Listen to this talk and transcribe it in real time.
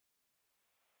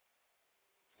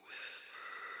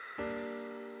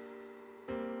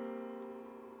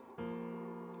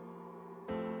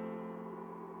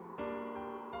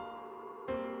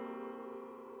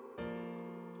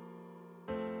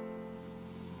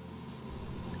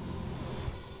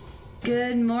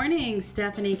Good morning,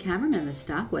 Stephanie Kammerman, the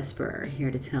Stock Whisperer, here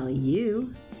to tell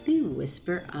you the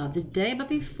whisper of the day. But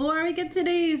before we get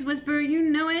today's whisper, you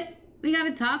know it, we got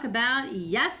to talk about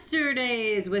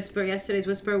yesterday's whisper. Yesterday's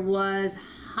whisper was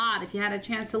hot. If you had a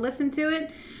chance to listen to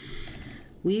it,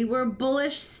 we were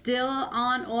bullish still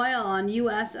on oil, on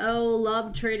USO.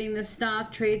 Love trading the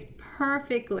stock, trades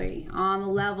perfectly on the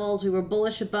levels. We were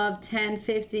bullish above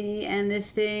 1050, and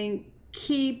this thing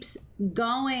keeps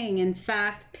going. In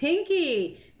fact,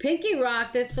 Pinky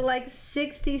rocked this for like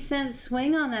 60-cent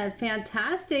swing on that.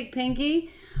 Fantastic, Pinky.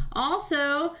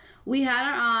 Also, we had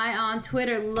our eye on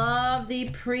Twitter. Love the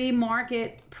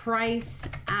pre-market price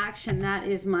action. That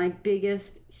is my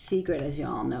biggest secret, as you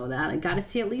all know that. I got to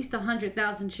see at least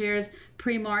 100,000 shares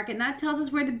pre-market, and that tells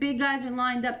us where the big guys are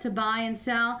lined up to buy and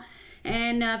sell.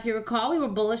 And if you recall, we were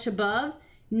bullish above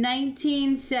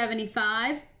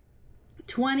 1975.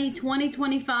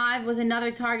 2025 was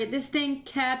another target. This thing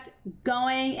kept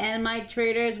going, and my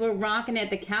traders were rocking it.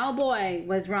 The cowboy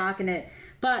was rocking it,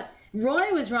 but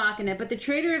Roy was rocking it. But the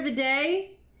trader of the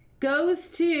day goes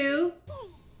to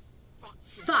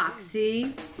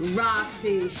Foxy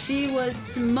Roxy. She was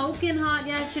smoking hot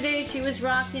yesterday. She was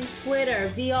rocking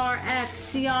Twitter, VRX,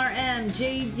 CRM,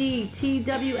 JD,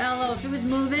 TWLO. If it was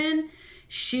moving,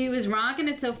 she was rocking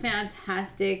it. So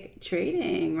fantastic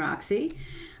trading, Roxy.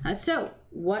 So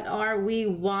what are we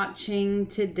watching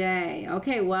today?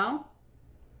 Okay, well,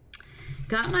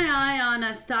 got my eye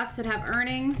on stocks that have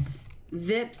earnings.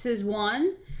 VIPS is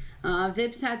one.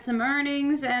 VIPS had some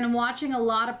earnings, and watching a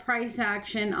lot of price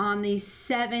action on the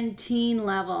 17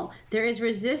 level. There is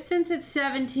resistance at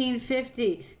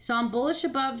 1750, so I'm bullish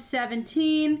above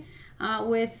 17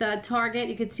 with Target.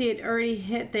 You can see it already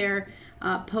hit their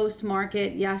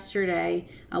post-market yesterday.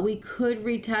 We could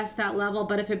retest that level,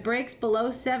 but if it breaks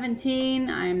below 17,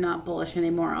 I'm not bullish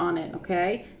anymore on it,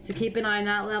 okay? So keep an eye on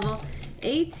that level.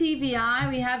 ATVI,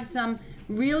 we have some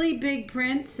really big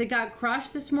prints. It got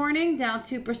crushed this morning, down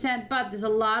 2%, but there's a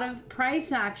lot of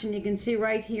price action. You can see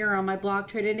right here on my block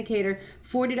trade indicator,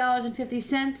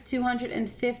 $40.50,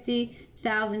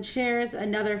 250,000 shares,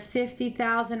 another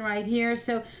 50,000 right here.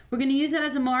 So we're going to use that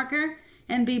as a marker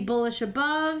and be bullish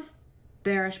above,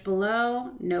 bearish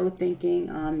below. No thinking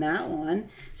on that one.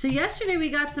 So yesterday we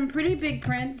got some pretty big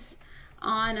prints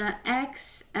on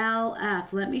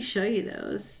XLF. Let me show you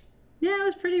those. Yeah, it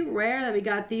was pretty rare that we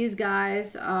got these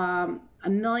guys. A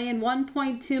million,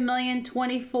 1.2 million,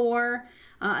 24,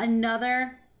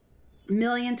 another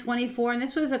million, 24, and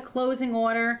this was a closing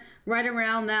order right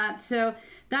around that. So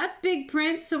that's big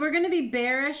print. So we're going to be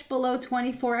bearish below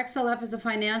 24. XLF is a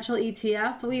financial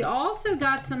ETF, but we also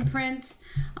got some prints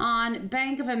on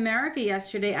Bank of America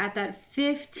yesterday at that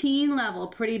 15 level.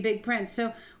 Pretty big print.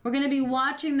 So we're going to be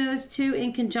watching those two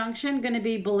in conjunction. Going to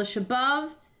be bullish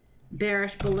above,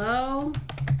 bearish below.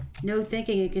 No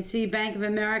thinking. You can see Bank of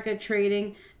America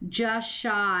trading just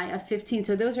shy of 15.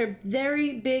 So those are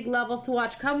very big levels to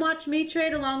watch. Come watch me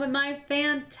trade along with my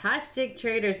fantastic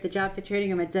traders. The Job Fit Trading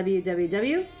Room at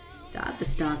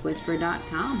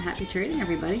www.thestockwhisperer.com. Happy trading,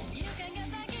 everybody.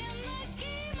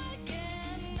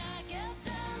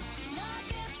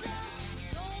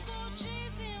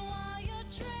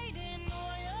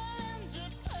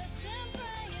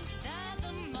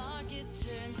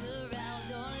 Turns around.